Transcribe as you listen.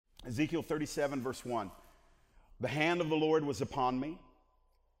Ezekiel 37, verse 1. The hand of the Lord was upon me,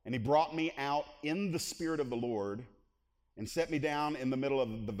 and he brought me out in the spirit of the Lord and set me down in the middle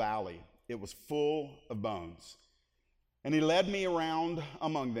of the valley. It was full of bones. And he led me around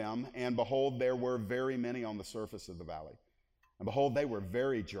among them, and behold, there were very many on the surface of the valley. And behold, they were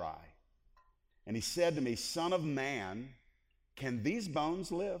very dry. And he said to me, Son of man, can these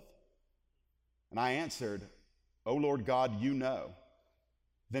bones live? And I answered, O Lord God, you know.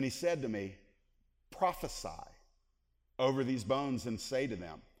 Then he said to me, prophesy over these bones and say to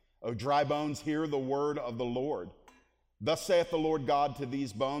them, O dry bones, hear the word of the Lord. Thus saith the Lord God to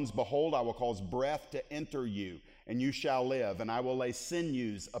these bones, behold, I will cause breath to enter you, and you shall live, and I will lay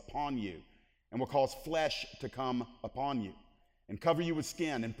sinews upon you, and will cause flesh to come upon you, and cover you with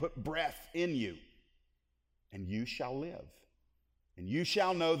skin, and put breath in you, and you shall live, and you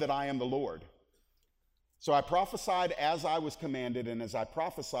shall know that I am the Lord. So I prophesied as I was commanded, and as I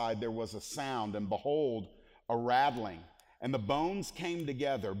prophesied, there was a sound, and behold, a rattling, and the bones came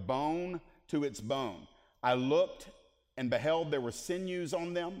together, bone to its bone. I looked and beheld there were sinews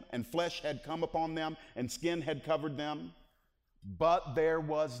on them, and flesh had come upon them, and skin had covered them, but there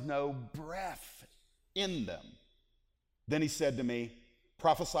was no breath in them. Then he said to me,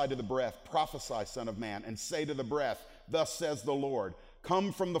 prophesy to the breath, prophesy, son of man, and say to the breath, thus says the Lord,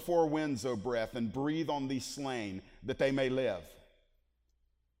 come from the four winds, O breath, and breathe on these slain, that they may live.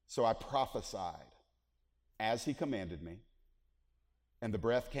 So I prophesied as he commanded me, and the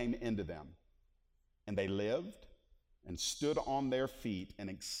breath came into them, and they lived and stood on their feet, an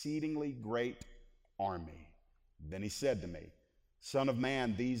exceedingly great army. Then he said to me, Son of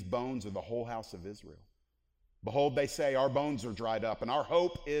man, these bones are the whole house of Israel. Behold, they say, our bones are dried up, and our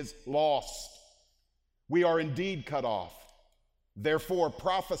hope is lost. We are indeed cut off. Therefore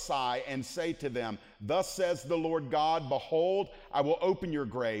prophesy and say to them, thus says the Lord God, behold, I will open your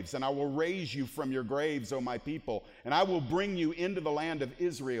graves, and I will raise you from your graves, O my people, and I will bring you into the land of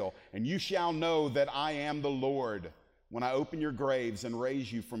Israel, and you shall know that I am the Lord, when I open your graves and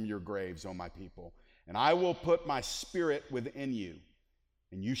raise you from your graves, O my people. And I will put my spirit within you,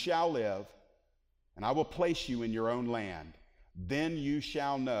 and you shall live, and I will place you in your own land. Then you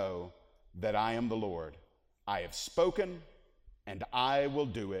shall know that I am the Lord. I have spoken, and I will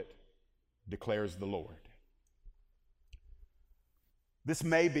do it, declares the Lord. This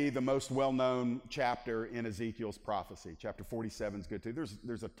may be the most well-known chapter in Ezekiel's prophecy. Chapter 47 is good too.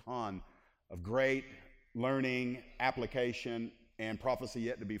 There's a ton of great learning, application, and prophecy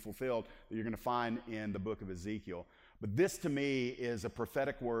yet to be fulfilled that you're going to find in the book of Ezekiel. But this to me is a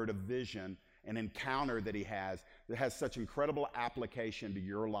prophetic word of vision, an encounter that he has that has such incredible application to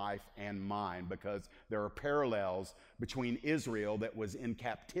your life and mine, because there are parallels between Israel that was in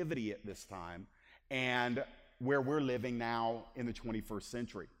captivity at this time and where we're living now in the 21st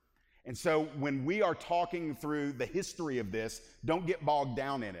century. And so when we are talking through the history of this, don't get bogged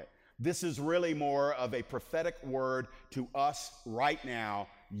down in it. This is really more of a prophetic word to us right now,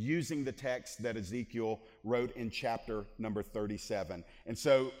 using the text that Ezekiel wrote in chapter number 37. And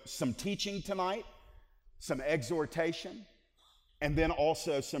so some teaching tonight, some exhortation, and then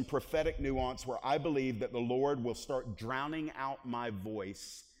also some prophetic nuance where I believe that the Lord will start drowning out my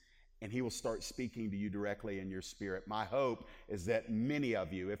voice, and he will start speaking to you directly in your spirit. My hope is that many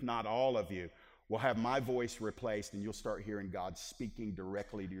of you, if not all of you, will have my voice replaced, and you'll start hearing God speaking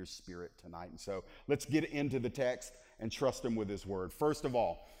directly to your spirit tonight. And so let's get into the text and trust him with his word. First of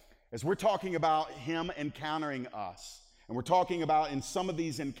all, as we're talking about him encountering us, and we're talking about in some of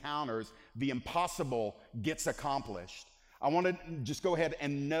these encounters, the impossible gets accomplished. I want to just go ahead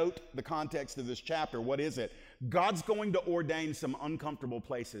and note the context of this chapter. What is it? God's going to ordain some uncomfortable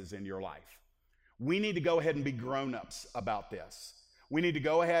places in your life. We need to go ahead and be grown-ups about this. We need to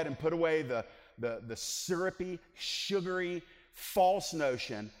go ahead and put away the syrupy, sugary, false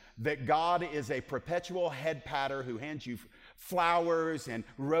notion that God is a perpetual head patter who hands you flowers and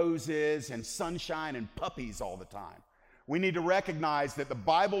roses and sunshine and puppies all the time. We need to recognize that the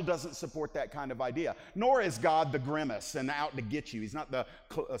Bible doesn't support that kind of idea, nor is God the grimace and out to get you. He's not the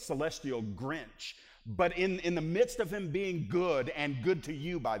celestial Grinch. But in the midst of him being good, and good to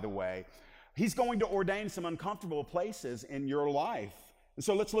you, by the way, he's going to ordain some uncomfortable places in your life. And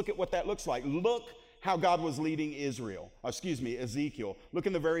so let's look at what that looks like. Look how God was leading Ezekiel. Look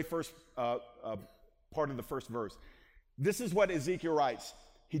in the very first part of the first verse. This is what Ezekiel writes.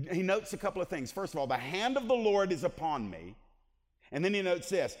 He notes a couple of things. First of all, the hand of the Lord is upon me. And then he notes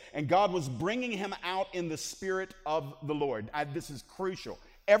this, and God was bringing him out in the spirit of the Lord. This is crucial.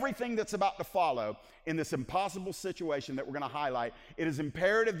 Everything that's about to follow in this impossible situation that we're going to highlight, it is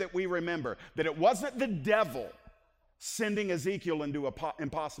imperative that we remember that it wasn't the devil sending Ezekiel into an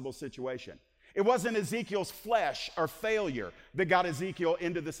impossible situation. It wasn't Ezekiel's flesh or failure that got Ezekiel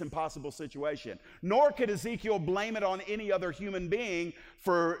into this impossible situation. Nor could Ezekiel blame it on any other human being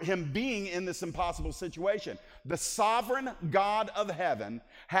for him being in this impossible situation. The sovereign God of heaven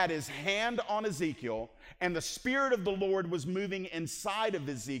had his hand on Ezekiel, and the Spirit of the Lord was moving inside of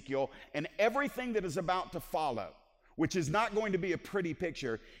Ezekiel, and everything that is about to follow, which is not going to be a pretty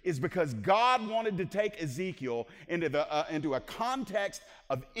picture, is because God wanted to take Ezekiel into a context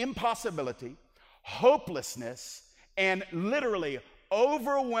of impossibility, hopelessness, and literally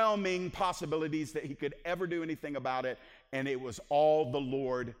overwhelming possibilities that he could ever do anything about it, and it was all the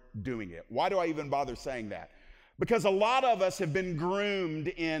Lord doing it. Why do I even bother saying that? Because a lot of us have been groomed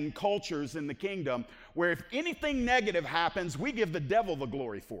in cultures in the kingdom where if anything negative happens, we give the devil the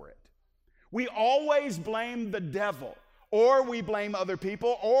glory for it. We always blame the devil, or we blame other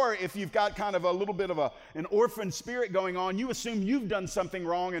people, or if you've got kind of a little bit of an orphan spirit going on, you assume you've done something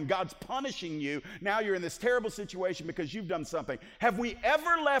wrong and God's punishing you. Now you're in this terrible situation because you've done something. Have we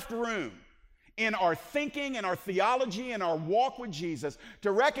ever left room in our thinking and our theology and our walk with Jesus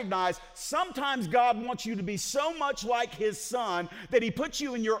to recognize sometimes God wants you to be so much like his son that he puts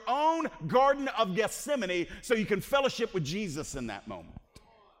you in your own Garden of Gethsemane so you can fellowship with Jesus in that moment?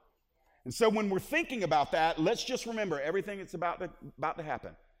 And so when we're thinking about that, let's just remember everything that's about to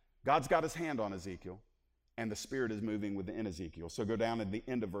happen. God's got his hand on Ezekiel, and the Spirit is moving within Ezekiel. So go down to the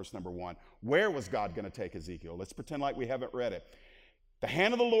end of verse number 1. Where was God going to take Ezekiel? Let's pretend like we haven't read it. The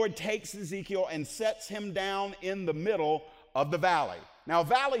hand of the Lord takes Ezekiel and sets him down in the middle of the valley. Now,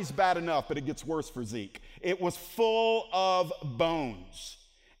 valley's bad enough, but it gets worse for Zeke. It was full of bones.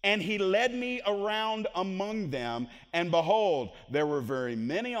 And he led me around among them, and behold, there were very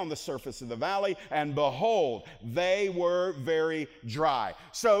many on the surface of the valley, and behold, they were very dry.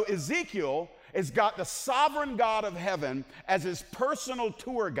 So Ezekiel has got the sovereign God of heaven as his personal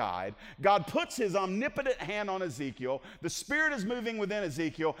tour guide. God puts his omnipotent hand on Ezekiel. The Spirit is moving within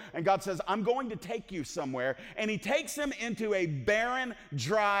Ezekiel, and God says, I'm going to take you somewhere. And he takes him into a barren,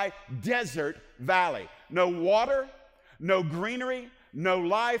 dry, desert valley. No water, no greenery, no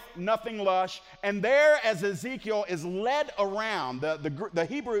life, nothing lush. And there, as Ezekiel is led around, the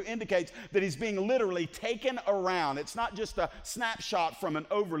Hebrew indicates that he's being literally taken around. It's not just a snapshot from an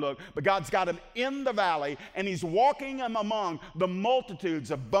overlook, but God's got him in the valley, and he's walking him among the multitudes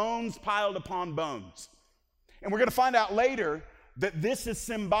of bones piled upon bones. And we're going to find out later that this is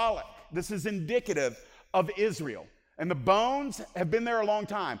symbolic. This is indicative of Israel. And the bones have been there a long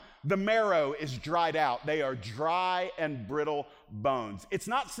time. The marrow is dried out. They are dry and brittle bones. It's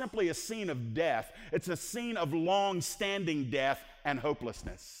not simply a scene of death. It's a scene of long-standing death and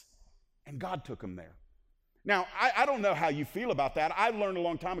hopelessness. And God took them there. Now, I don't know how you feel about that. I learned a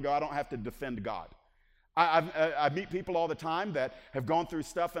long time ago I don't have to defend God. I meet people all the time that have gone through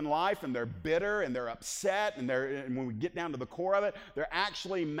stuff in life, and they're bitter and they're upset, and when we get down to the core of it, they're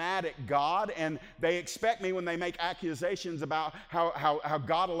actually mad at God, and they expect me when they make accusations about how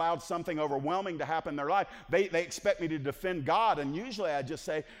God allowed something overwhelming to happen in their life, they expect me to defend God. And usually I just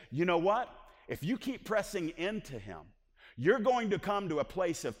say, you know what? If you keep pressing into him, you're going to come to a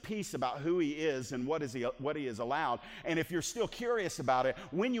place of peace about who he is and what he has allowed. And if you're still curious about it,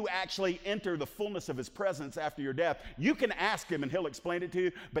 when you actually enter the fullness of his presence after your death, you can ask him and he'll explain it to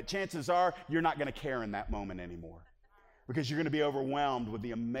you, but chances are you're not going to care in that moment anymore because you're going to be overwhelmed with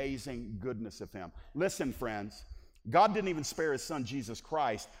the amazing goodness of him. Listen, friends, God didn't even spare his son Jesus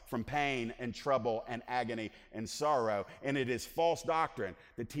Christ from pain and trouble and agony and sorrow. And it is false doctrine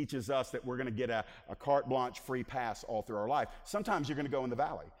that teaches us that we're going to get a carte blanche free pass all through our life. Sometimes you're going to go in the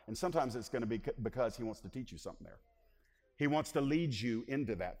valley, and sometimes it's going to be because he wants to teach you something there. He wants to lead you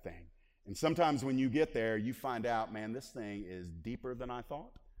into that thing. And sometimes when you get there, you find out, man, this thing is deeper than I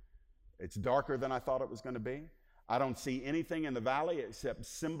thought. It's darker than I thought it was going to be. I don't see anything in the valley except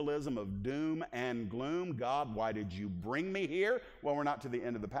symbolism of doom and gloom. God, why did you bring me here? Well, we're not to the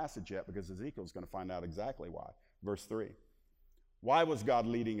end of the passage yet because Ezekiel's going to find out exactly why. Verse 3. Why was God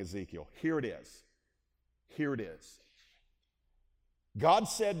leading Ezekiel? Here it is. Here it is. God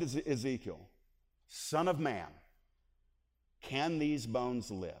said to Ezekiel, Son of man, can these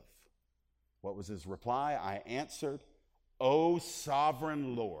bones live? What was his reply? I answered, O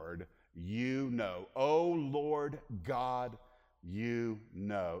sovereign Lord, you know. Oh, Lord God, you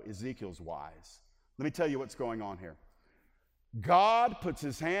know. Ezekiel's wise. Let me tell you what's going on here. God puts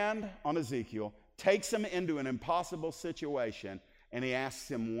his hand on Ezekiel, takes him into an impossible situation, and he asks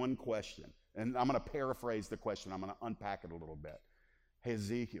him one question. And I'm going to paraphrase the question. I'm going to unpack it a little bit. Hey,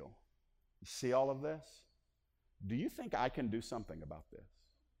 Ezekiel, you see all of this? Do you think I can do something about this?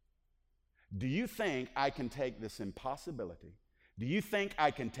 do you think I can take this impossibility? Do you think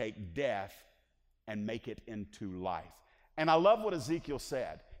I can take death and make it into life? And I love what Ezekiel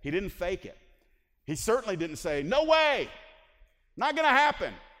said. He didn't fake it. He certainly didn't say, no way, not going to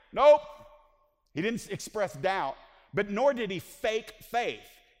happen. Nope. He didn't express doubt, but nor did he fake faith.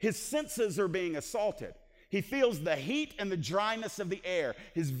 His senses are being assaulted. He feels the heat and the dryness of the air.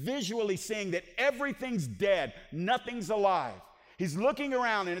 He's visually seeing that everything's dead, nothing's alive. He's looking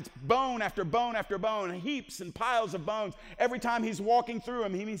around and it's bone after bone after bone, heaps and piles of bones. Every time he's walking through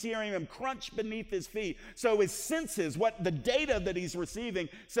them, he's hearing them crunch beneath his feet. So his senses, what the data that he's receiving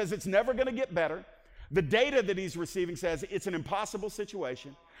says it's never going to get better. The data that he's receiving says it's an impossible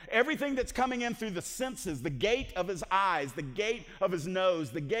situation. Everything that's coming in through the senses, the gate of his eyes, the gate of his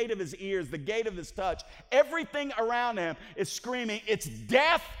nose, the gate of his ears, the gate of his touch, everything around him is screaming, it's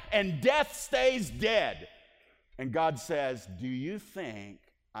death, and death stays dead. And God says, do you think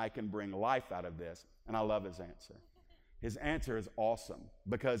I can bring life out of this? And I love his answer. His answer is awesome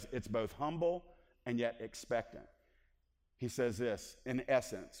because it's both humble and yet expectant. He says this, in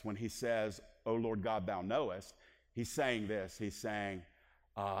essence, when he says, O Lord God, thou knowest, he's saying this. He's saying,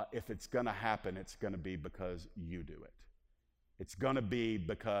 if it's going to happen, it's going to be because you do it. It's going to be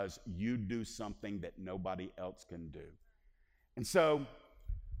because you do something that nobody else can do. And so,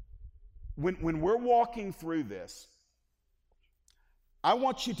 when we're walking through this, I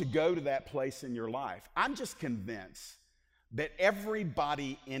want you to go to that place in your life. I'm just convinced that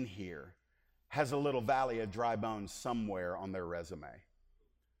everybody in here has a little valley of dry bones somewhere on their resume.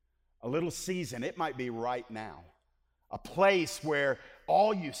 A little season, it might be right now. A place where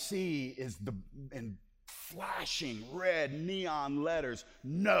all you see is in flashing red neon letters,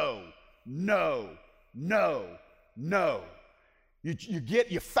 no, no, no, no.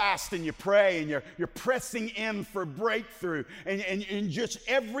 You fast and you pray and you're pressing in for breakthrough and just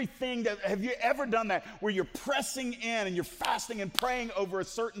everything that, have you ever done that where you're pressing in and you're fasting and praying over a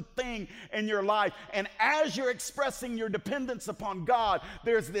certain thing in your life, and as you're expressing your dependence upon God,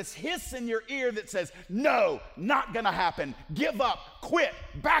 there's this hiss in your ear that says, no, not gonna happen, give up, quit,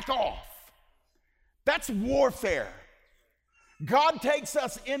 back off. That's warfare. God takes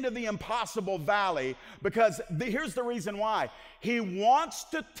us into the impossible valley because here's the reason why. He wants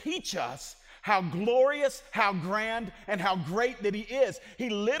to teach us how glorious, how grand, and how great that he is. He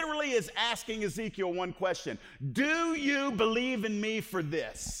literally is asking Ezekiel one question. Do you believe in me for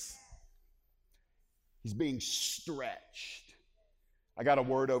this? He's being stretched. I got a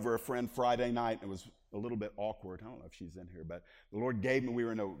word over a friend Friday night. It was a little bit awkward. I don't know if she's in here, but the Lord gave me, we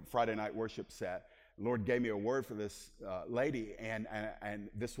were in a Friday night worship set. The Lord gave me a word for this lady, and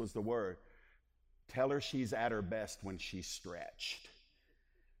this was the word. Tell her she's at her best when she's stretched.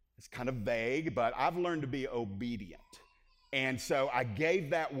 It's kind of vague, but I've learned to be obedient. And so I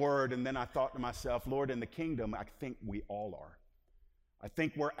gave that word, and then I thought to myself, Lord, in the kingdom, I think we all are. I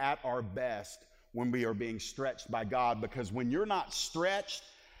think we're at our best when we are being stretched by God, because when you're not stretched,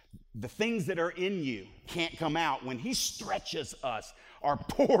 the things that are in you can't come out. When he stretches us, our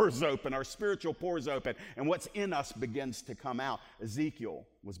pores open, our spiritual pores open, and what's in us begins to come out. Ezekiel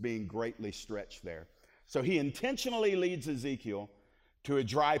was being greatly stretched there. So he intentionally leads Ezekiel to a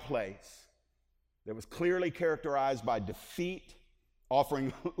dry place that was clearly characterized by defeat,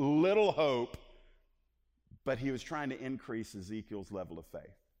 offering little hope, but he was trying to increase Ezekiel's level of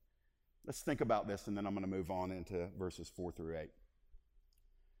faith. Let's think about this, and then I'm going to move on into verses 4 through 8.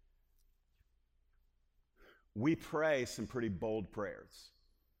 We pray some pretty bold prayers,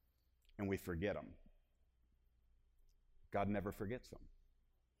 and we forget them. God never forgets them.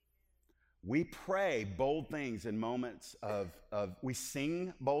 We pray bold things in moments of we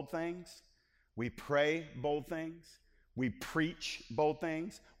sing bold things, we pray bold things, we preach bold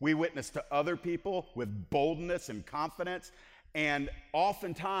things, we witness to other people with boldness and confidence, and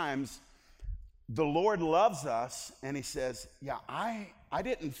oftentimes the Lord loves us, and he says, yeah, I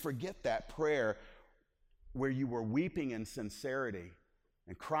didn't forget that prayer where you were weeping in sincerity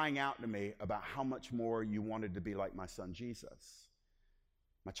and crying out to me about how much more you wanted to be like my son Jesus.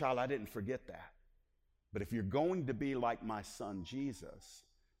 My child, I didn't forget that. But if you're going to be like my son Jesus,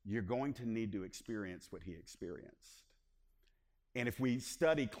 you're going to need to experience what he experienced. And if we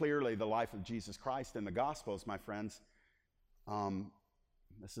study clearly the life of Jesus Christ in the Gospels, my friends,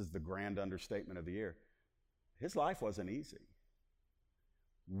 this is the grand understatement of the year. His life wasn't easy.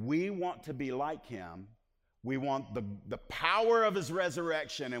 We want to be like him. We want the power of his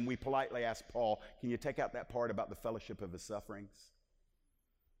resurrection, and we politely ask Paul, can you take out that part about the fellowship of his sufferings?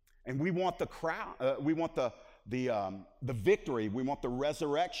 And we want the the victory. We want the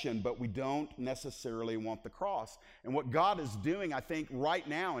resurrection, but we don't necessarily want the cross. And what God is doing, I think, right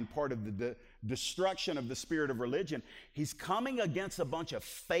now, in part of the destruction of the spirit of religion, he's coming against a bunch of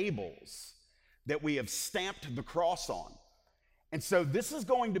fables that we have stamped the cross on. And so this is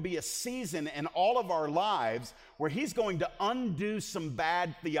going to be a season in all of our lives where he's going to undo some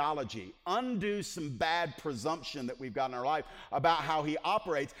bad theology, undo some bad presumption that we've got in our life about how he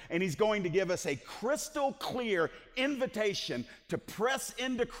operates, and he's going to give us a crystal clear invitation to press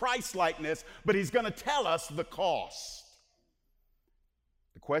into Christ-likeness, but he's going to tell us the cost.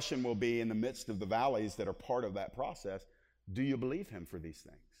 The question will be, in the midst of the valleys that are part of that process, do you believe him for these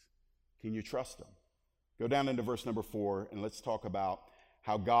things? Can you trust him? Go down into verse number 4, and let's talk about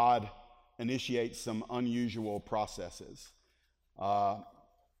how God initiates some unusual processes.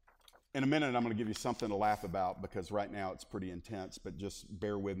 In a minute, I'm going to give you something to laugh about, because right now it's pretty intense, but just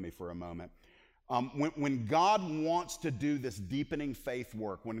bear with me for a moment. When God wants to do this deepening faith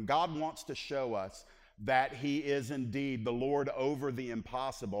work, when God wants to show us that he is indeed the Lord over the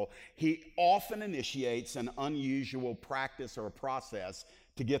impossible, he often initiates an unusual practice or a process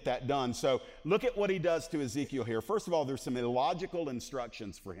to get that done. So look at what he does to Ezekiel here. First of all, there's some illogical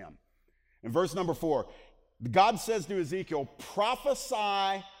instructions for him. In verse number 4, God says to Ezekiel,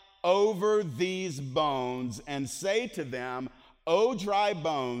 prophesy over these bones and say to them, O dry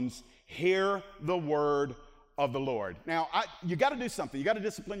bones, hear the word of the Lord. Now, you got to do something. You got to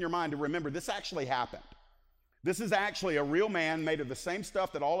discipline your mind to remember this actually happened. This is actually a real man made of the same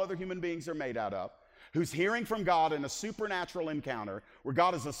stuff that all other human beings are made out of, who's hearing from God in a supernatural encounter where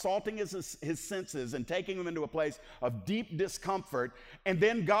God is assaulting his senses and taking him into a place of deep discomfort. And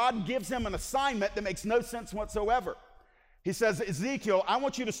then God gives him an assignment that makes no sense whatsoever. He says, Ezekiel, I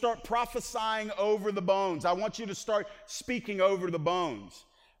want you to start prophesying over the bones. I want you to start speaking over the bones.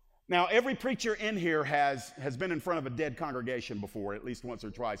 Now, every preacher in here has been in front of a dead congregation before, at least once or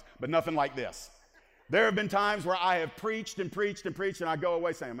twice, but nothing like this. There have been times where I have preached and preached and preached, and I go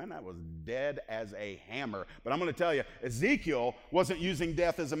away saying, man, that was dead as a hammer. But I'm going to tell you, Ezekiel wasn't using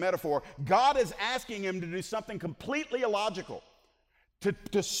death as a metaphor. God is asking him to do something completely illogical,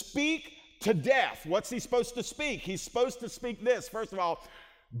 to speak to death. What's he supposed to speak? He's supposed to speak this. First of all,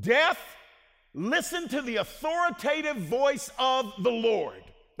 death, listen to the authoritative voice of the Lord.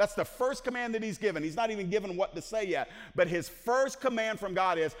 That's the first command that he's given. He's not even given what to say yet. But his first command from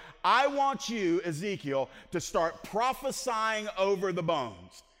God is, I want you, Ezekiel, to start prophesying over the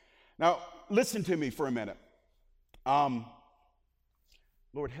bones. Now, listen to me for a minute. Lord,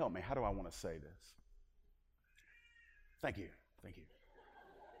 help me. How do I want to say this? Thank you. Thank you.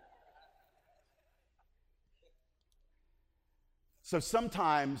 So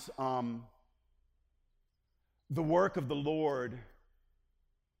sometimes the work of the Lord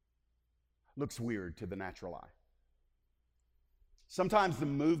looks weird to the natural eye. Sometimes the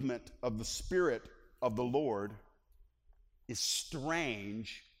movement of the Spirit of the Lord is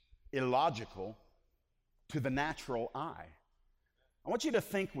strange, illogical to the natural eye. I want you to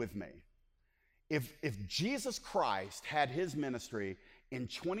think with me. If Jesus Christ had his ministry in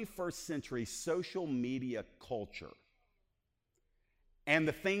 21st century social media culture and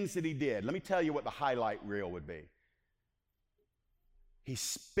the things that he did, let me tell you what the highlight reel would be. He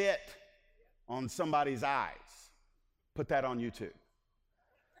spit on somebody's eyes. Put that on YouTube.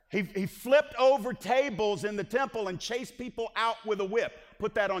 He flipped over tables in the temple and chased people out with a whip.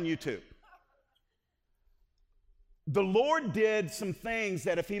 Put that on YouTube. The Lord did some things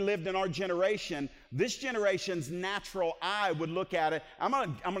that if he lived in our generation, this generation's natural eye would look at it. I'm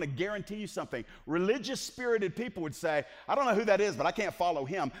gonna guarantee you something. Religious spirited people would say, I don't know who that is, but I can't follow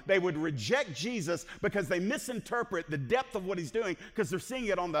him. They would reject Jesus because they misinterpret the depth of what he's doing because they're seeing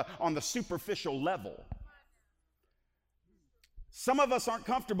it on the superficial level. Some of us aren't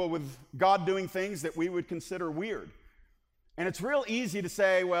comfortable with God doing things that we would consider weird. And it's real easy to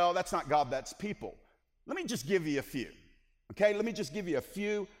say, well, that's not God, that's people. Let me just give you a few, okay? Let me just give you a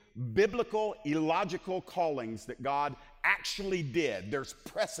few biblical, illogical callings that God actually did. There's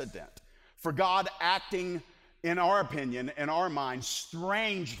precedent for God acting, in our opinion, in our mind,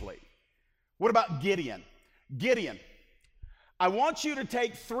 strangely. What about Gideon? Gideon, I want you to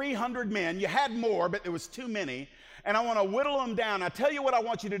take 300 men. You had more, but there was too many. And I want to whittle them down. I tell you what I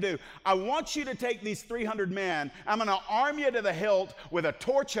want you to do. I want you to take these 300 men. I'm going to arm you to the hilt with a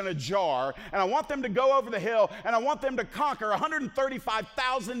torch and a jar. And I want them to go over the hill. And I want them to conquer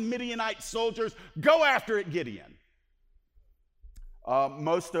 135,000 Midianite soldiers. Go after it, Gideon.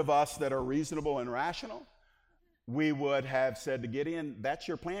 Most of us that are reasonable and rational, we would have said to Gideon, that's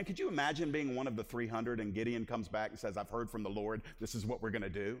your plan? Could you imagine being one of the 300 and Gideon comes back and says, I've heard from the Lord. This is what we're going to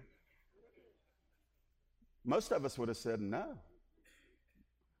do. Most of us would have said no.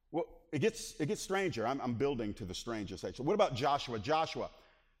 Well, it gets stranger. I'm building to the strangest, actually. What about Joshua?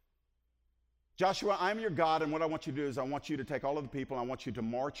 Joshua, I'm your God, and what I want you to do is I want you to take all of the people, and I want you to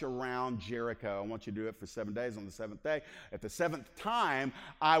march around Jericho. I want you to do it for 7 days. On the seventh day, at the seventh time,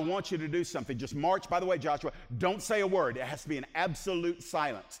 I want you to do something. Just march. By the way, Joshua, don't say a word. It has to be an absolute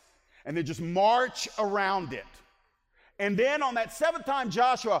silence. And then just march around it. And then on that seventh time,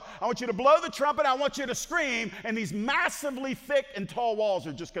 Joshua, I want you to blow the trumpet, I want you to scream, and these massively thick and tall walls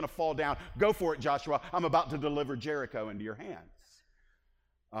are just going to fall down. Go for it, Joshua. I'm about to deliver Jericho into your hands.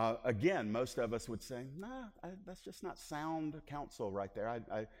 Again, most of us would say, that's just not sound counsel right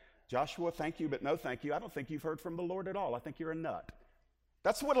there. Joshua, thank you, but no thank you. I don't think you've heard from the Lord at all. I think you're a nut.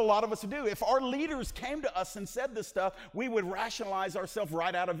 That's what a lot of us do. If our leaders came to us and said this stuff, we would rationalize ourselves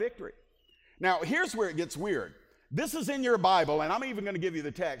right out of victory. Now, here's where it gets weird. This is in your Bible, and I'm even going to give you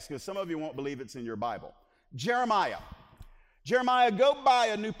the text because some of you won't believe it's in your Bible. Jeremiah, go buy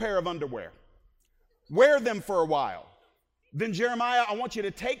a new pair of underwear. Wear them for a while. Then Jeremiah, I want you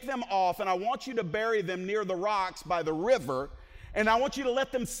to take them off, and I want you to bury them near the rocks by the river, and I want you to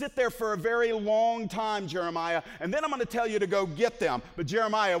let them sit there for a very long time, Jeremiah, and then I'm going to tell you to go get them. But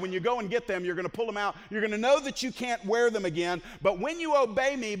Jeremiah, when you go and get them, you're going to pull them out. You're going to know that you can't wear them again, but when you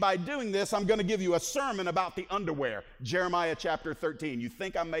obey me by doing this, I'm going to give you a sermon about the underwear. Jeremiah chapter 13. You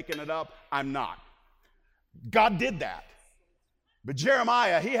think I'm making it up? I'm not. God did that. But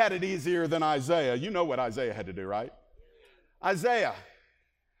Jeremiah, he had it easier than Isaiah. You know what Isaiah had to do, right? Isaiah,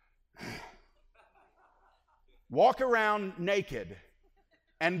 walk around naked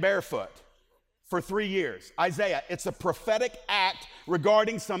and barefoot for 3 years. Isaiah, it's a prophetic act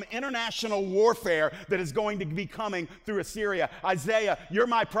regarding some international warfare that is going to be coming through Assyria. Isaiah, you're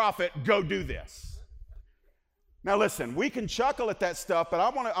my prophet, go do this. Now listen, we can chuckle at that stuff, but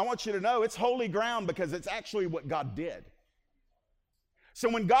I want you to know it's holy ground because it's actually what God did. So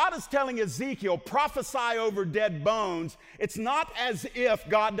when God is telling Ezekiel, prophesy over dead bones, it's not as if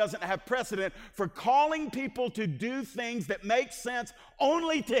God doesn't have precedent for calling people to do things that make sense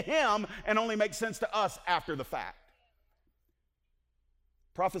only to him and only make sense to us after the fact.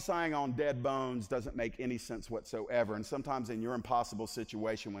 Prophesying on dead bones doesn't make any sense whatsoever. And sometimes in your impossible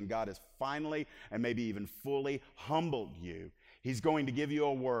situation, when God has finally and maybe even fully humbled you, he's going to give you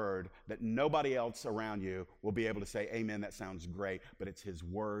a word that nobody else around you will be able to say, amen, that sounds great, but it's his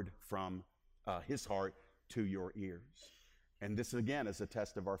word from his heart to your ears. And this, again, is a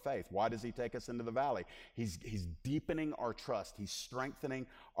test of our faith. Why does he take us into the valley? He's deepening our trust. He's strengthening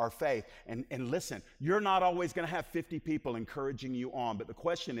our faith. And listen, you're not always going to have 50 people encouraging you on, but the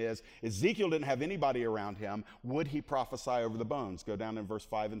question is, Ezekiel didn't have anybody around him. Would he prophesy over the bones? Go down in verse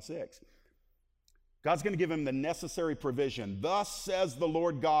 5 and 6. God's going to give him the necessary provision. Thus says the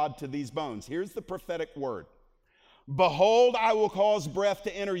Lord God to these bones. Here's the prophetic word. Behold, I will cause breath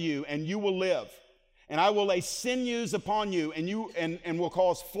to enter you, and you will live. And I will lay sinews upon you, and will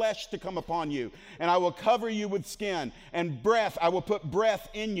cause flesh to come upon you. And I will cover you with skin, and breath, I will put breath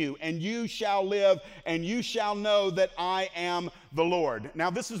in you, and you shall live, and you shall know that I am the Lord.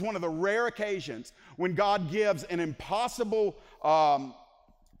 Now, this is one of the rare occasions when God gives an impossible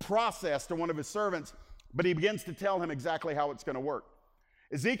process to one of his servants, but he begins to tell him exactly how it's going to work.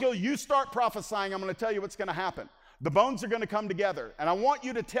 Ezekiel, you start prophesying. I'm going to tell you what's going to happen. The bones are going to come together, and I want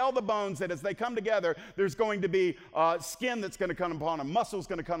you to tell the bones that as they come together, there's going to be skin that's going to come upon them, muscles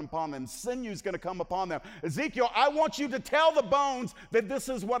going to come upon them, sinews going to come upon them. Ezekiel, I want you to tell the bones that this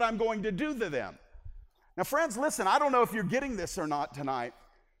is what I'm going to do to them. Now, friends, listen, I don't know if you're getting this or not tonight,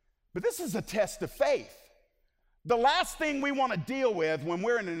 but this is a test of faith. The last thing we want to deal with when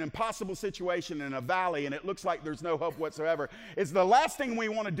we're in an impossible situation in a valley and it looks like there's no hope whatsoever is the last thing we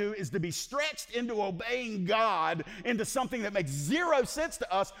want to do is to be stretched into obeying God into something that makes zero sense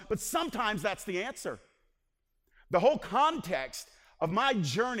to us, but sometimes that's the answer. The whole context of my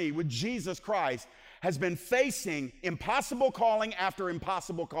journey with Jesus Christ has been facing impossible calling after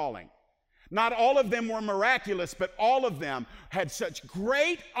impossible calling. Not all of them were miraculous, but all of them had such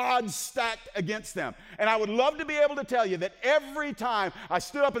great odds stacked against them. And I would love to be able to tell you that every time I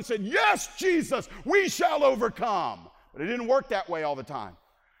stood up and said, yes, Jesus, we shall overcome. But it didn't work that way all the time.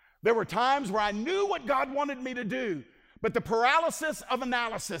 There were times where I knew what God wanted me to do, but the paralysis of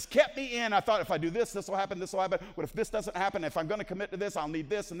analysis kept me in. I thought, if I do this, this will happen, this will happen. What if this doesn't happen? If I'm going to commit to this, I'll need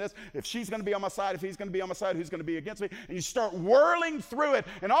this and this. If she's going to be on my side, if he's going to be on my side, who's going to be against me? And you start whirling through it,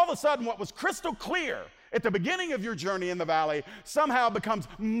 and all of a sudden what was crystal clear at the beginning of your journey in the valley somehow becomes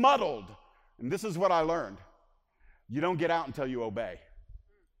muddled. And this is what I learned. You don't get out until you obey.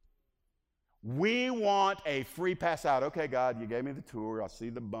 We want a free pass out. Okay, God, you gave me the tour. I see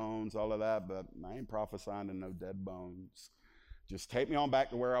the bones, all of that, but I ain't prophesying to no dead bones. Just take me on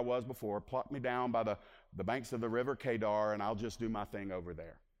back to where I was before. Pluck me down by the banks of the river Kedar, and I'll just do my thing over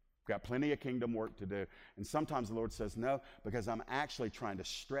there. Got plenty of kingdom work to do. And sometimes the Lord says, no, because I'm actually trying to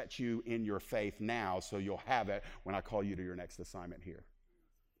stretch you in your faith now so you'll have it when I call you to your next assignment here.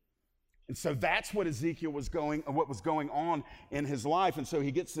 And so that's what Ezekiel was going on in his life. And so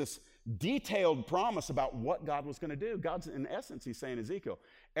he gets this detailed promise about what God was going to do. God's, in essence, he's saying, Ezekiel,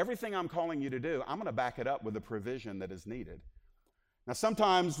 everything I'm calling you to do, I'm going to back it up with the provision that is needed. Now,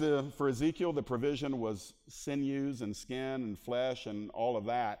 sometimes for Ezekiel, the provision was sinews and skin and flesh and all of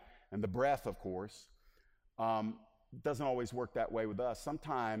that, and the breath, of course. Doesn't always work that way with us.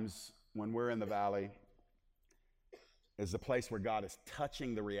 Sometimes when we're in the valley, is the place where God is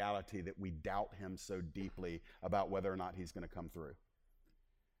touching the reality that we doubt him so deeply about whether or not he's going to come through.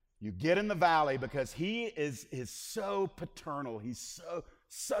 You get in the valley because he is so paternal. He's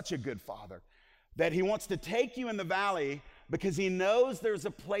such a good father that he wants to take you in the valley because he knows there's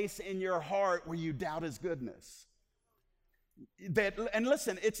a place in your heart where you doubt his goodness. And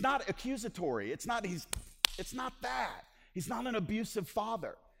listen, it's not accusatory. It's not that. He's not an abusive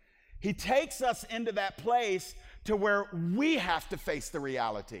father. He takes us into that place to where we have to face the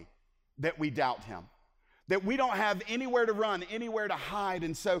reality that we doubt him, that we don't have anywhere to run, anywhere to hide.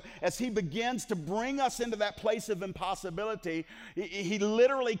 And so as he begins to bring us into that place of impossibility, he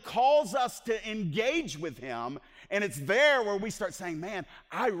literally calls us to engage with him. And it's there where we start saying, man,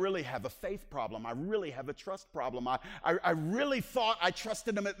 I really have a faith problem. I really have a trust problem. I really thought I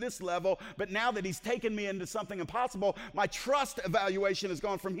trusted him at this level, but now that he's taken me into something impossible, my trust evaluation has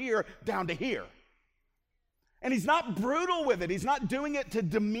gone from here down to here. And he's not brutal with it. He's not doing it to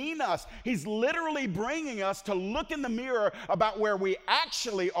demean us. He's literally bringing us to look in the mirror about where we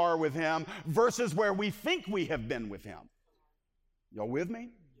actually are with him versus where we think we have been with him. Y'all with me?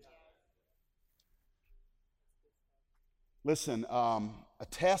 Listen,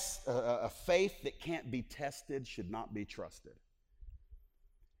 a faith that can't be tested should not be trusted.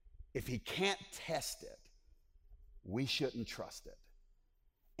 If he can't test it, we shouldn't trust it.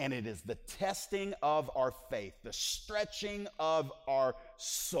 And it is the testing of our faith, the stretching of our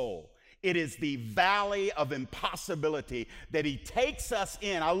soul. It is the valley of impossibility that he takes us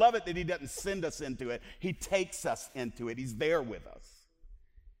in. I love it that he doesn't send us into it. He takes us into it. He's there with us.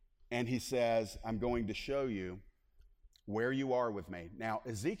 And he says, I'm going to show you where you are with me. Now,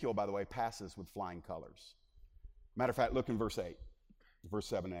 Ezekiel, by the way, passes with flying colors. Matter of fact, look in verse 7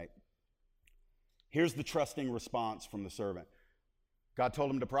 and 8. Here's the trusting response from the servant. God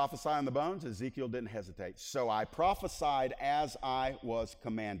told him to prophesy on the bones. Ezekiel didn't hesitate. So I prophesied as I was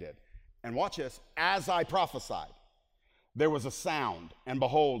commanded. And watch this. As I prophesied, there was a sound, and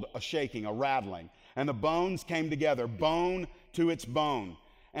behold, a shaking, a rattling. And the bones came together, bone to its bone.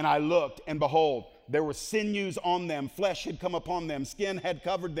 And I looked, and behold, there were sinews on them. Flesh had come upon them. Skin had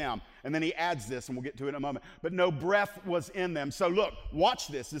covered them. And then he adds this, and we'll get to it in a moment. But no breath was in them. So look, watch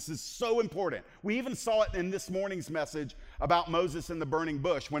this. This is so important. We even saw it in this morning's message about Moses and the burning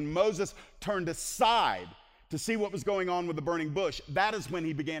bush. When Moses turned aside to see what was going on with the burning bush, that is when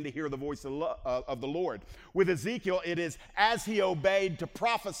he began to hear the voice of the Lord. With Ezekiel, it is as he obeyed to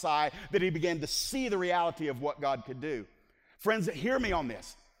prophesy that he began to see the reality of what God could do. Friends, hear me on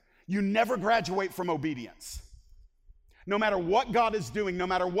this. You never graduate from obedience. No matter what God is doing, no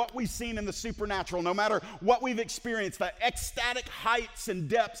matter what we've seen in the supernatural, no matter what we've experienced, the ecstatic heights and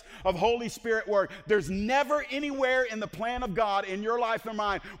depths of Holy Spirit work, there's never anywhere in the plan of God in your life or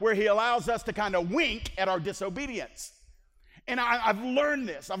mine where he allows us to kind of wink at our disobedience. And I've learned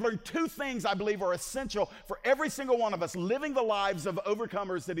this. I've learned two things I believe are essential for every single one of us living the lives of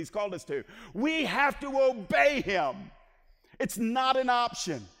overcomers that he's called us to. We have to obey him. It's not an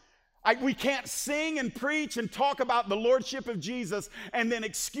option. We can't sing and preach and talk about the lordship of Jesus and then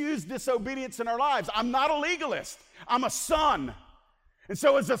excuse disobedience in our lives. I'm not a legalist. I'm a son. And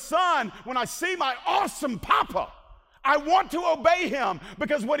so as a son, when I see my awesome papa, I want to obey him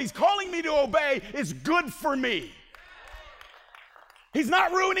because what he's calling me to obey is good for me. He's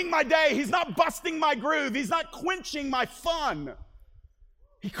not ruining my day. He's not busting my groove. He's not quenching my fun.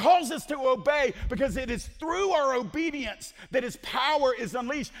 He calls us to obey because it is through our obedience that his power is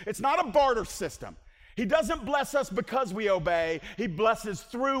unleashed. It's not a barter system. He doesn't bless us because we obey. He blesses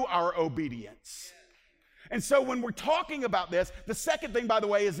through our obedience. And so when we're talking about this, the second thing, by the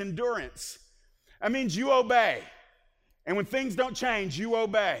way, is endurance. That means you obey. And when things don't change, you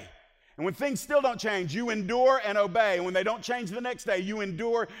obey. And when things still don't change, you endure and obey. And when they don't change the next day, you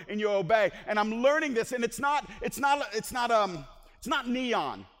endure and you obey. And I'm learning this, and it's not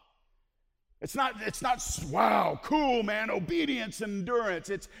neon. It's not, wow, cool, man, obedience and endurance.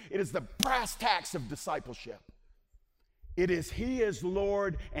 It is the brass tacks of discipleship. It is He is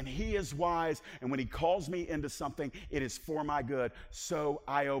Lord and He is wise, and when He calls me into something, it is for my good, so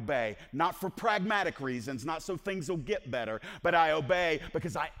I obey. Not for pragmatic reasons, not so things will get better, but I obey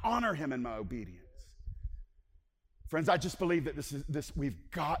because I honor Him in my obedience. Friends, I just believe that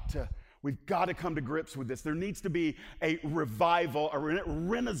we've got to come to grips with this. There needs to be a revival, a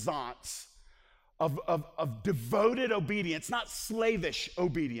renaissance of devoted obedience, not slavish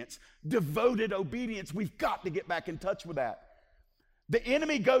obedience, devoted obedience. We've got to get back in touch with that. The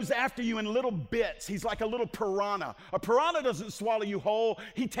enemy goes after you in little bits. He's like a little piranha. A piranha doesn't swallow you whole.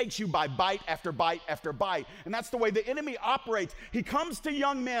 He takes you by bite after bite after bite. And that's the way the enemy operates. He comes to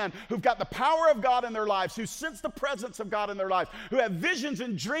young men who've got the power of God in their lives, who sense the presence of God in their lives, who have visions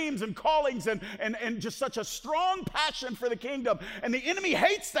and dreams and callings and just such a strong passion for the kingdom. And the enemy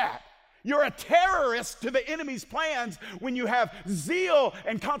hates that. You're a terrorist to the enemy's plans when you have zeal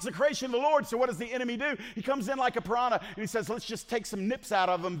and consecration to the Lord. So what does the enemy do? He comes in like a piranha and he says, let's just take some nips out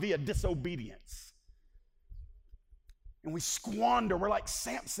of them via disobedience. And we squander. We're like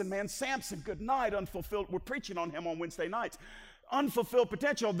Samson, man. Samson, good night, unfulfilled. We're preaching on him on Wednesday nights. Unfulfilled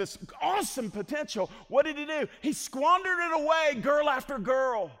potential, this awesome potential. What did he do? He squandered it away, girl after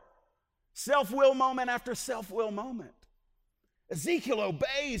girl. Self-will moment after self-will moment. Ezekiel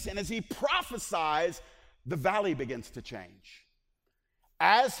obeys, and as he prophesies, the valley begins to change.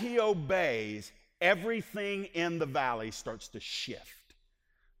 As he obeys, everything in the valley starts to shift.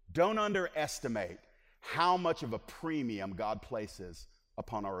 Don't underestimate how much of a premium God places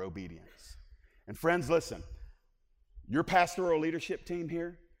upon our obedience. And friends, listen, your pastoral leadership team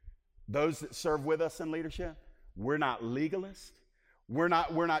here, those that serve with us in leadership, we're not legalists. We're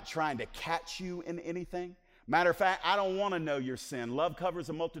not trying to catch you in anything. Matter of fact, I don't want to know your sin. Love covers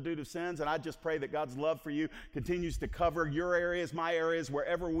a multitude of sins, and I just pray that God's love for you continues to cover your areas, my areas,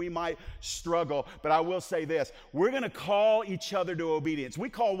 wherever we might struggle. But I will say this, we're going to call each other to obedience. We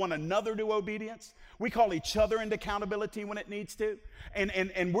call one another to obedience. We call each other into accountability when it needs to.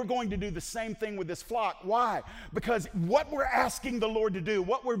 And we're going to do the same thing with this flock. Why? Because what we're asking the Lord to do,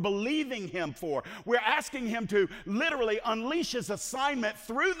 what we're believing Him for, we're asking Him to literally unleash His assignment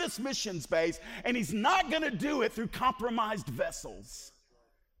through this mission space, and He's not going to do it through compromised vessels.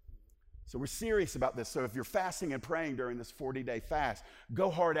 So we're serious about this. So if you're fasting and praying during this 40-day fast,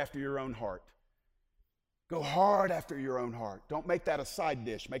 go hard after your own heart. Go hard after your own heart. Don't make that a side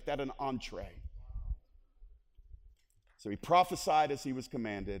dish. Make that an entree. So he prophesied as he was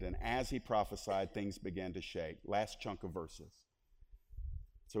commanded, and as he prophesied, things began to shake. Last chunk of verses.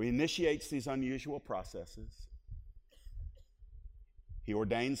 So he initiates these unusual processes. He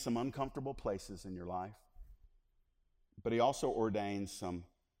ordains some uncomfortable places in your life, but he also ordains some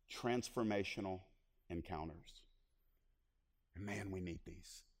transformational encounters. And man, we need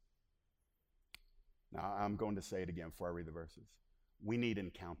these. Now, I'm going to say it again before I read the verses. We need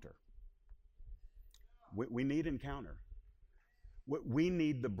encounter. We need encounter. We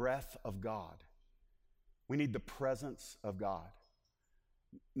need the breath of God. We need the presence of God.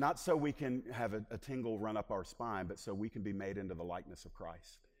 Not so we can have a tingle run up our spine, but so we can be made into the likeness of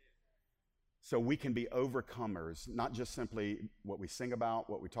Christ. So we can be overcomers, not just simply what we sing about,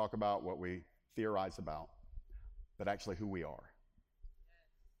 what we talk about, what we theorize about, but actually who we are.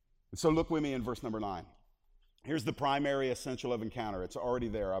 And so look with me in verse number 9. Here's the primary essential of encounter. It's already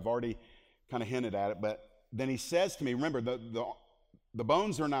there. I've already kind of hinted at it, but then he says to me, remember, the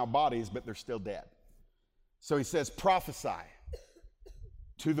bones are now bodies, but they're still dead. So he says, prophesy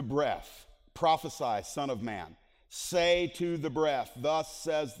to the breath. Prophesy, Son of Man. Say to the breath, thus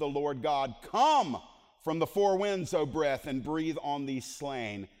says the Lord God, come from the four winds, O breath, and breathe on these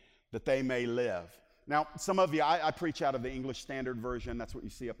slain, that they may live. Now, some of you, I preach out of the English Standard Version. That's what you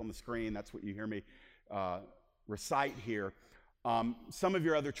see up on the screen. That's what you hear me recite here. Some of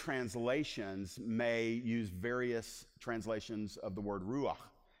your other translations may use various translations of the word ruach.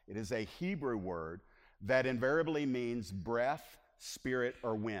 It is a Hebrew word that invariably means breath, spirit,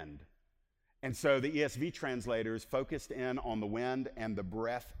 or wind. And so the ESV translators focused in on the wind and the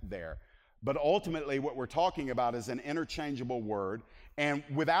breath there. But ultimately what we're talking about is an interchangeable word, and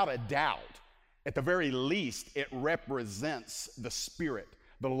without a doubt, at the very least, it represents the spirit,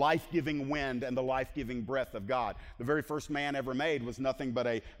 the life-giving wind and the life-giving breath of God. The very first man ever made was nothing but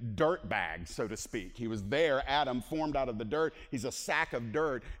a dirt bag, so to speak. He was there, Adam, formed out of the dirt. He's a sack of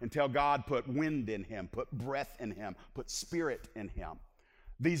dirt until God put wind in him, put breath in him, put spirit in him.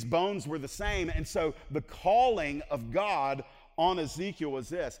 These bones were the same, and so the calling of God on Ezekiel was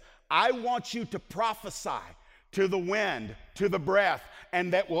this: I want you to prophesy to the wind, to the breath,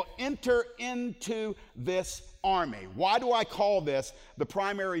 and that will enter into this army. Why do I call this the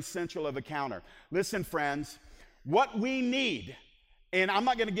primary essential of the counter? Listen, friends, what we need, and I'm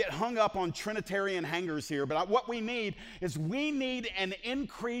not going to get hung up on Trinitarian hangers here, but what we need is we need an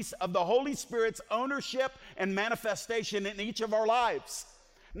increase of the Holy Spirit's ownership and manifestation in each of our lives.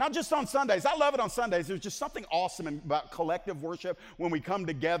 Not just on Sundays. I love it on Sundays. There's just something awesome about collective worship when we come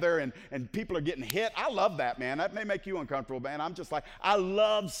together and people are getting hit. I love that, man. That may make you uncomfortable, man. I'm just like, I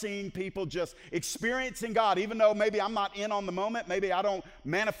love seeing people just experiencing God, even though maybe I'm not in on the moment. Maybe I don't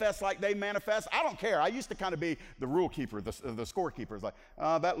manifest like they manifest. I don't care. I used to kind of be the rule keeper, the scorekeeper. It's like,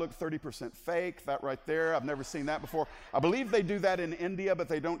 that looked 30% fake, that right there. I've never seen that before. I believe they do that in India, but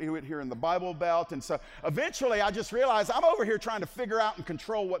they don't do it here in the Bible Belt. And so eventually I just realized I'm over here trying to figure out and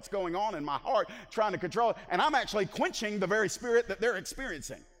control what's going on in my heart, trying to control it, and I'm actually quenching the very spirit that they're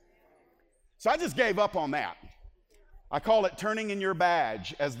experiencing. So I just gave up on that. I call it turning in your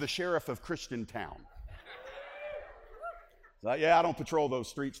badge as the sheriff of Christian Town. So, yeah, I don't patrol those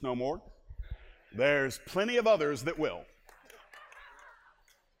streets no more. There's plenty of others that will.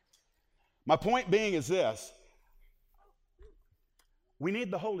 My point being is this: we need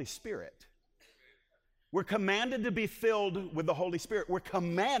the Holy Spirit. We're commanded to be filled with the Holy Spirit. We're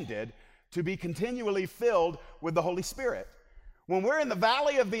commanded to be continually filled with the Holy Spirit. When we're in the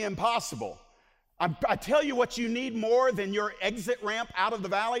valley of the impossible, I tell you what you need more than your exit ramp out of the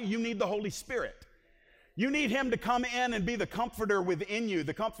valley. You need the Holy Spirit. You need Him to come in and be the comforter within you,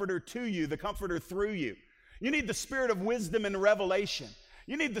 the comforter to you, the comforter through you. You need the Spirit of wisdom and revelation.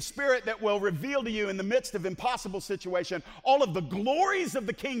 You need the Spirit that will reveal to you in the midst of impossible situation all of the glories of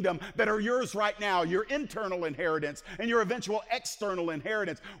the kingdom that are yours right now, your internal inheritance and your eventual external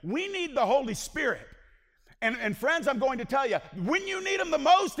inheritance. We need the Holy Spirit. And friends, I'm going to tell you, when you need Him the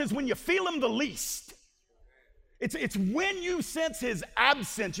most is when you feel Him the least. It's when you sense His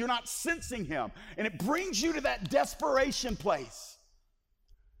absence, you're not sensing Him. And it brings you to that desperation place.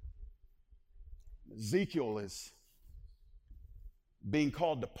 Ezekiel is being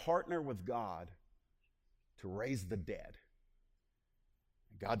called to partner with God to raise the dead.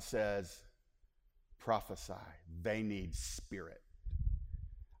 God says, prophesy. They need spirit.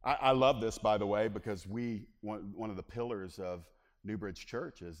 I love this, by the way, because one of the pillars of Newbridge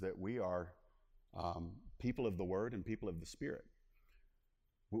Church is that we are people of the Word and people of the Spirit.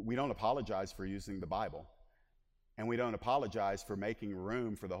 We don't apologize for using the Bible. And we don't apologize for making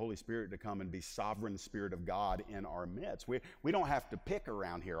room for the Holy Spirit to come and be sovereign Spirit of God in our midst. We don't have to pick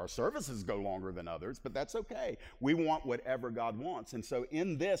around here. Our services go longer than others, but that's okay. We want whatever God wants. And so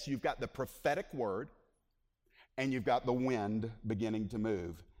in this, you've got the prophetic word, and you've got the wind beginning to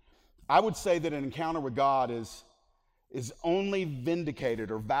move. I would say that an encounter with God is only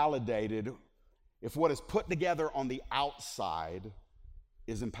vindicated or validated if what is put together on the outside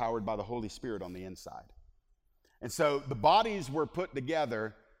is empowered by the Holy Spirit on the inside. And so the bodies were put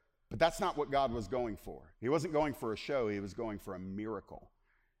together, but that's not what God was going for. He wasn't going for a show. He was going for a miracle.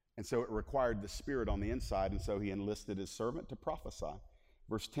 And so it required the Spirit on the inside, and so He enlisted His servant to prophesy.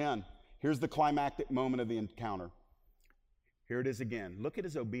 Verse 10, here's the climactic moment of the encounter. Here it is again. Look at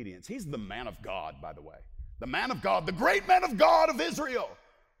His obedience. He's the man of God, by the way. The man of God, the great man of God of Israel.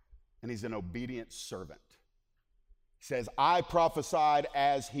 And He's an obedient servant. He says, I prophesied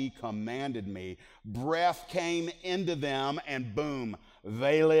as He commanded me. Breath came into them, and boom,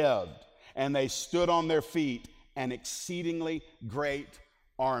 they lived. And they stood on their feet, an exceedingly great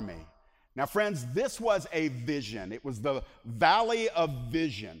army. Now, friends, this was a vision. It was the valley of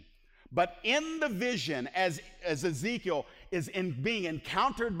vision. But in the vision, as Ezekiel is being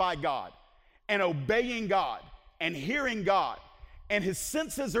encountered by God and obeying God and hearing God, and his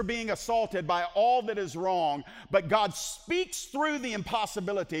senses are being assaulted by all that is wrong, but God speaks through the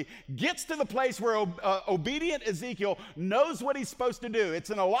impossibility, gets to the place where obedient Ezekiel knows what he's supposed to do. It's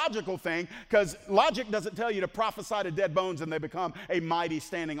an illogical thing, because logic doesn't tell you to prophesy to dead bones and they become a mighty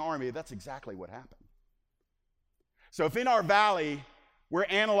standing army. That's exactly what happened. So if in our valley we're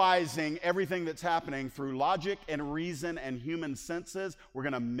analyzing everything that's happening through logic and reason and human senses, we're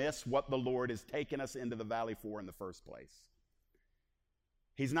going to miss what the Lord has taken us into the valley for in the first place.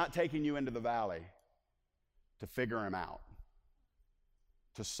 He's not taking you into the valley to figure Him out,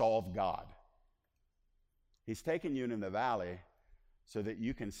 to solve God. He's taking you into the valley so that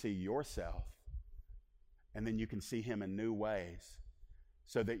you can see yourself, and then you can see Him in new ways,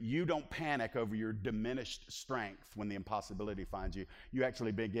 so that you don't panic over your diminished strength when the impossibility finds you. You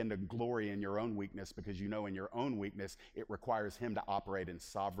actually begin to glory in your own weakness, because you know in your own weakness it requires Him to operate in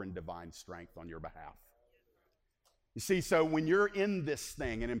sovereign divine strength on your behalf. You see, so when you're in this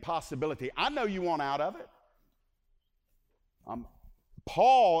thing, an impossibility, I know you want out of it.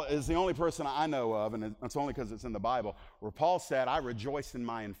 Paul is the only person I know of, and it's only because it's in the Bible, where Paul said, I rejoice in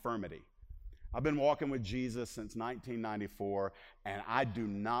my infirmity. I've been walking with Jesus since 1994, and I do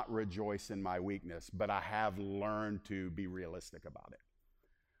not rejoice in my weakness, but I have learned to be realistic about it.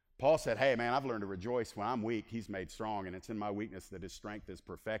 Paul said, hey, man, I've learned to rejoice when I'm weak. He's made strong, and it's in my weakness that his strength is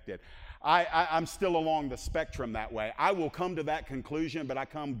perfected. I'm still along the spectrum that way. I will come to that conclusion, but I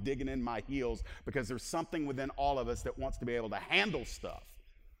come digging in my heels because there's something within all of us that wants to be able to handle stuff.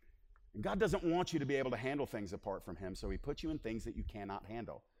 And God doesn't want you to be able to handle things apart from him, so he puts you in things that you cannot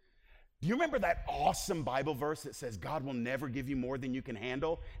handle. Do you remember that awesome Bible verse that says God will never give you more than you can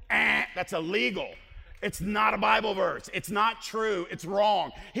handle? That's illegal. It's not a Bible verse. It's not true. It's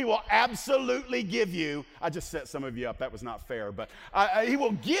wrong. He will absolutely give you, I just set some of you up. That was not fair, but he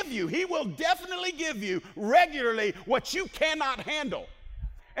will definitely give you regularly what you cannot handle.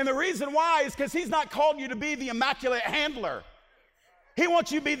 And the reason why is because he's not called you to be the immaculate handler. He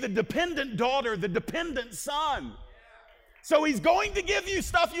wants you to be the dependent daughter, the dependent son. So he's going to give you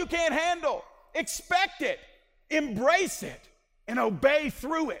stuff you can't handle. Expect it, embrace it, and obey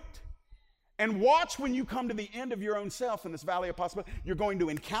through it. And watch when you come to the end of your own self in this valley of possibility, you're going to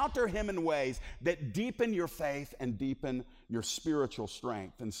encounter him in ways that deepen your faith and deepen your spiritual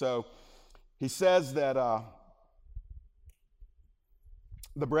strength. And so he says that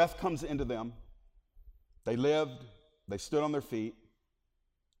the breath comes into them. They lived, they stood on their feet,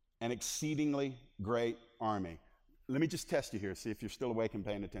 an exceedingly great army. Let me just test you here, see if you're still awake and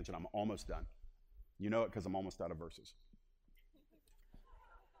paying attention. I'm almost done. You know it because I'm almost out of verses.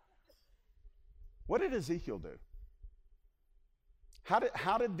 What did Ezekiel do?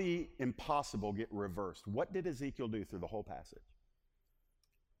 How did the impossible get reversed? What did Ezekiel do through the whole passage?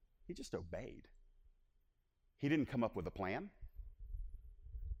 He just obeyed. He didn't come up with a plan.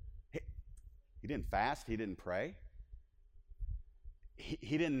 He didn't fast. He didn't pray.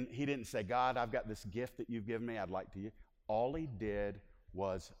 He didn't say, God, I've got this gift that you've given me. I'd like to use. All he did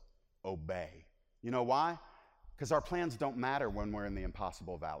was obey. You know why? Because our plans don't matter when we're in the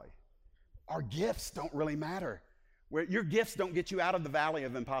impossible valley. Our gifts don't really matter. Your gifts don't get you out of the valley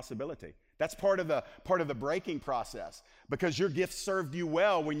of impossibility. That's part of the breaking process, because your gifts served you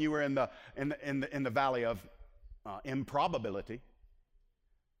well when you were in the valley of improbability.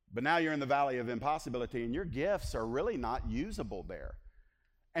 But now you're in the valley of impossibility, and your gifts are really not usable there.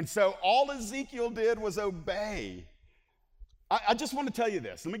 And so all Ezekiel did was obey. I just want to tell you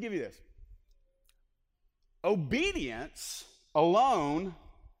this. Let me give you this. Obedience alone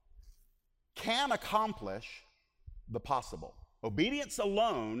can accomplish the possible. Obedience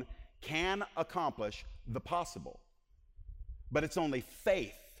alone can accomplish the possible. But it's only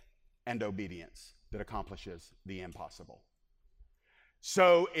faith and obedience that accomplishes the impossible.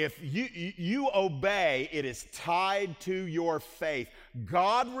 So if you obey, it is tied to your faith.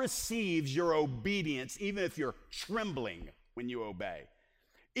 God receives your obedience even if you're trembling when you obey.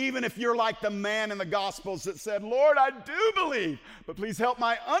 Even if you're like the man in the Gospels that said, Lord, I do believe, but please help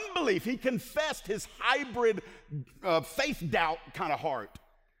my unbelief. He confessed his hybrid faith doubt kind of heart.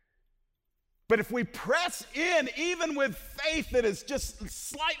 But if we press in, even with faith that is just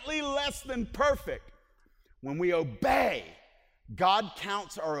slightly less than perfect, when we obey, God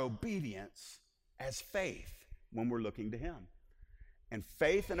counts our obedience as faith when we're looking to him. And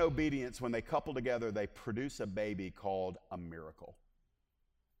faith and obedience, when they couple together, they produce a baby called a miracle.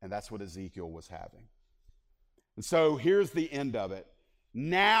 And that's what Ezekiel was having. And so here's the end of it.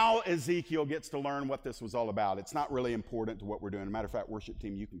 Now Ezekiel gets to learn what this was all about. It's not really important to what we're doing. As a matter of fact, worship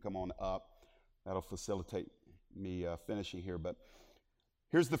team, you can come on up. That'll facilitate me finishing here. But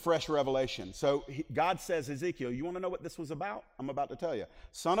here's the fresh revelation. So God says, Ezekiel, you want to know what this was about? I'm about to tell you.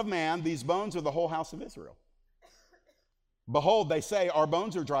 Son of man, these bones are the whole house of Israel. Behold, they say, our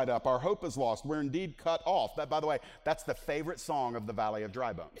bones are dried up, our hope is lost, we're indeed cut off. That, by the way, that's the favorite song of the Valley of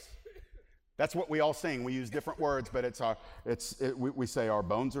Dry Bones. That's what we all sing. We use different words, but we say our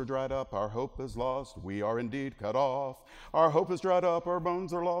bones are dried up, our hope is lost, we are indeed cut off. Our hope is dried up, our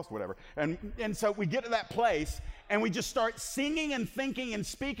bones are lost, whatever. And so we get to that place, and we just start singing and thinking and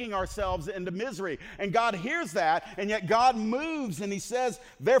speaking ourselves into misery. And God hears that, and yet God moves, and he says,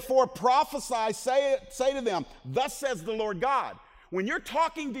 therefore prophesy, say to them, thus says the Lord God. When you're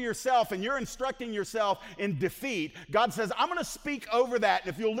talking to yourself and you're instructing yourself in defeat, God says, I'm going to speak over that.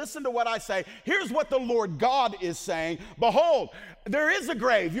 And if you'll listen to what I say, here's what the Lord God is saying. Behold, there is a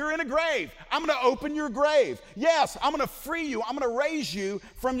grave. You're in a grave. I'm going to open your grave. Yes, I'm going to free you. I'm going to raise you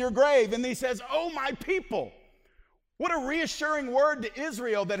from your grave. And he says, oh, my people. What a reassuring word to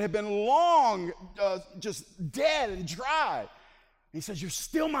Israel that had been long just dead and dry. He says, you're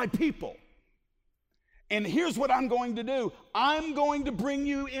still my people. And here's what I'm going to do. I'm going to bring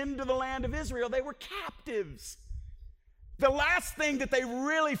you into the land of Israel. They were captives. The last thing that they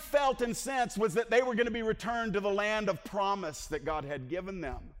really felt and sensed was that they were going to be returned to the land of promise that God had given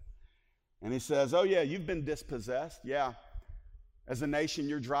them. And he says, oh yeah, you've been dispossessed. Yeah. As a nation,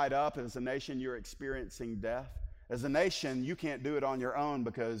 you're dried up. As a nation, you're experiencing death. As a nation, you can't do it on your own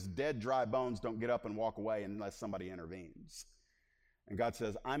because dead, dry bones don't get up and walk away unless somebody intervenes. And God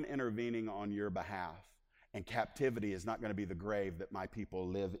says, I'm intervening on your behalf. And captivity is not going to be the grave that my people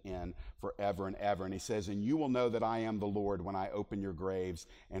live in forever and ever. And he says, and you will know that I am the Lord when I open your graves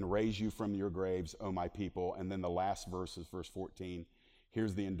and raise you from your graves, O my people. And then the last verse is verse 14.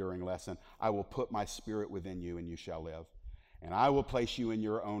 Here's the enduring lesson. I will put my spirit within you and you shall live. And I will place you in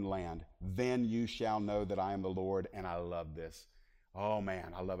your own land. Then you shall know that I am the Lord. And I love this. Oh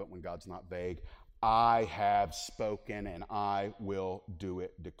man, I love it when God's not vague. I have spoken and I will do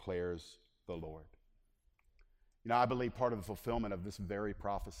it, declares the Lord. You know, I believe part of the fulfillment of this very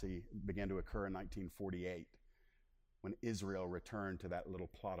prophecy began to occur in 1948 when Israel returned to that little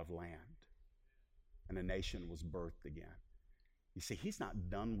plot of land and a nation was birthed again. You see, he's not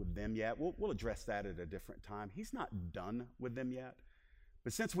done with them yet. We'll address that at a different time. He's not done with them yet.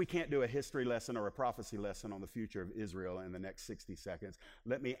 But since we can't do a history lesson or a prophecy lesson on the future of Israel in the next 60 seconds,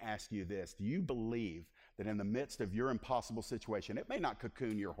 let me ask you this. Do you believe that in the midst of your impossible situation, it may not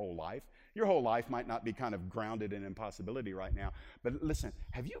cocoon your whole life. Your whole life might not be kind of grounded in impossibility right now. But listen,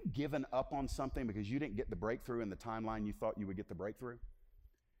 have you given up on something because you didn't get the breakthrough in the timeline you thought you would get the breakthrough?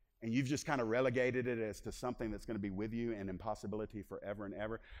 And you've just kind of relegated it as to something that's going to be with you in impossibility forever and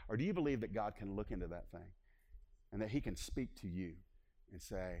ever? Or do you believe that God can look into that thing and that he can speak to you and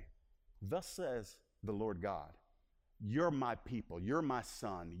say, thus says the Lord God, you're my people, you're my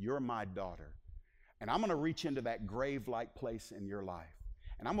son, you're my daughter, and I'm going to reach into that grave-like place in your life,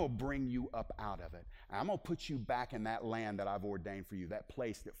 and I'm going to bring you up out of it, and I'm going to put you back in that land that I've ordained for you, that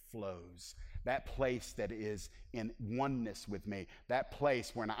place that flows, that place that is in oneness with me, that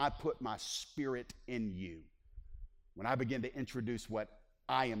place when I put my spirit in you, when I begin to introduce what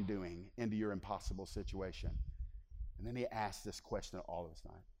I am doing into your impossible situation. And then he asks this question to all of us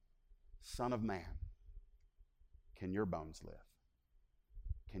tonight. Son of man, can your bones live?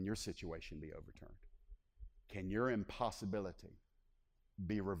 Can your situation be overturned? Can your impossibility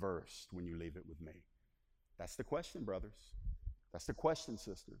be reversed when you leave it with me? That's the question, brothers. That's the question,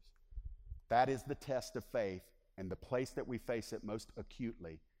 sisters. That is the test of faith, and the place that we face it most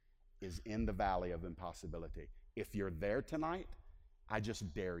acutely is in the valley of impossibility. If you're there tonight, I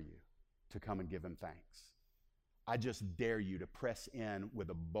just dare you to come and give him thanks. I just dare you to press in with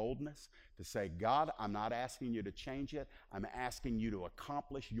a boldness to say, God, I'm not asking you to change it. I'm asking you to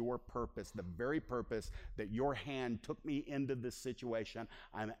accomplish your purpose, the very purpose that your hand took me into this situation.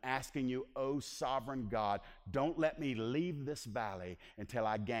 I'm asking you, oh sovereign God, don't let me leave this valley until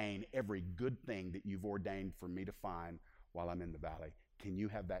I gain every good thing that you've ordained for me to find while I'm in the valley. Can you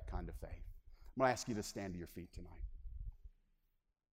have that kind of faith? I'm going to ask you to stand to your feet tonight.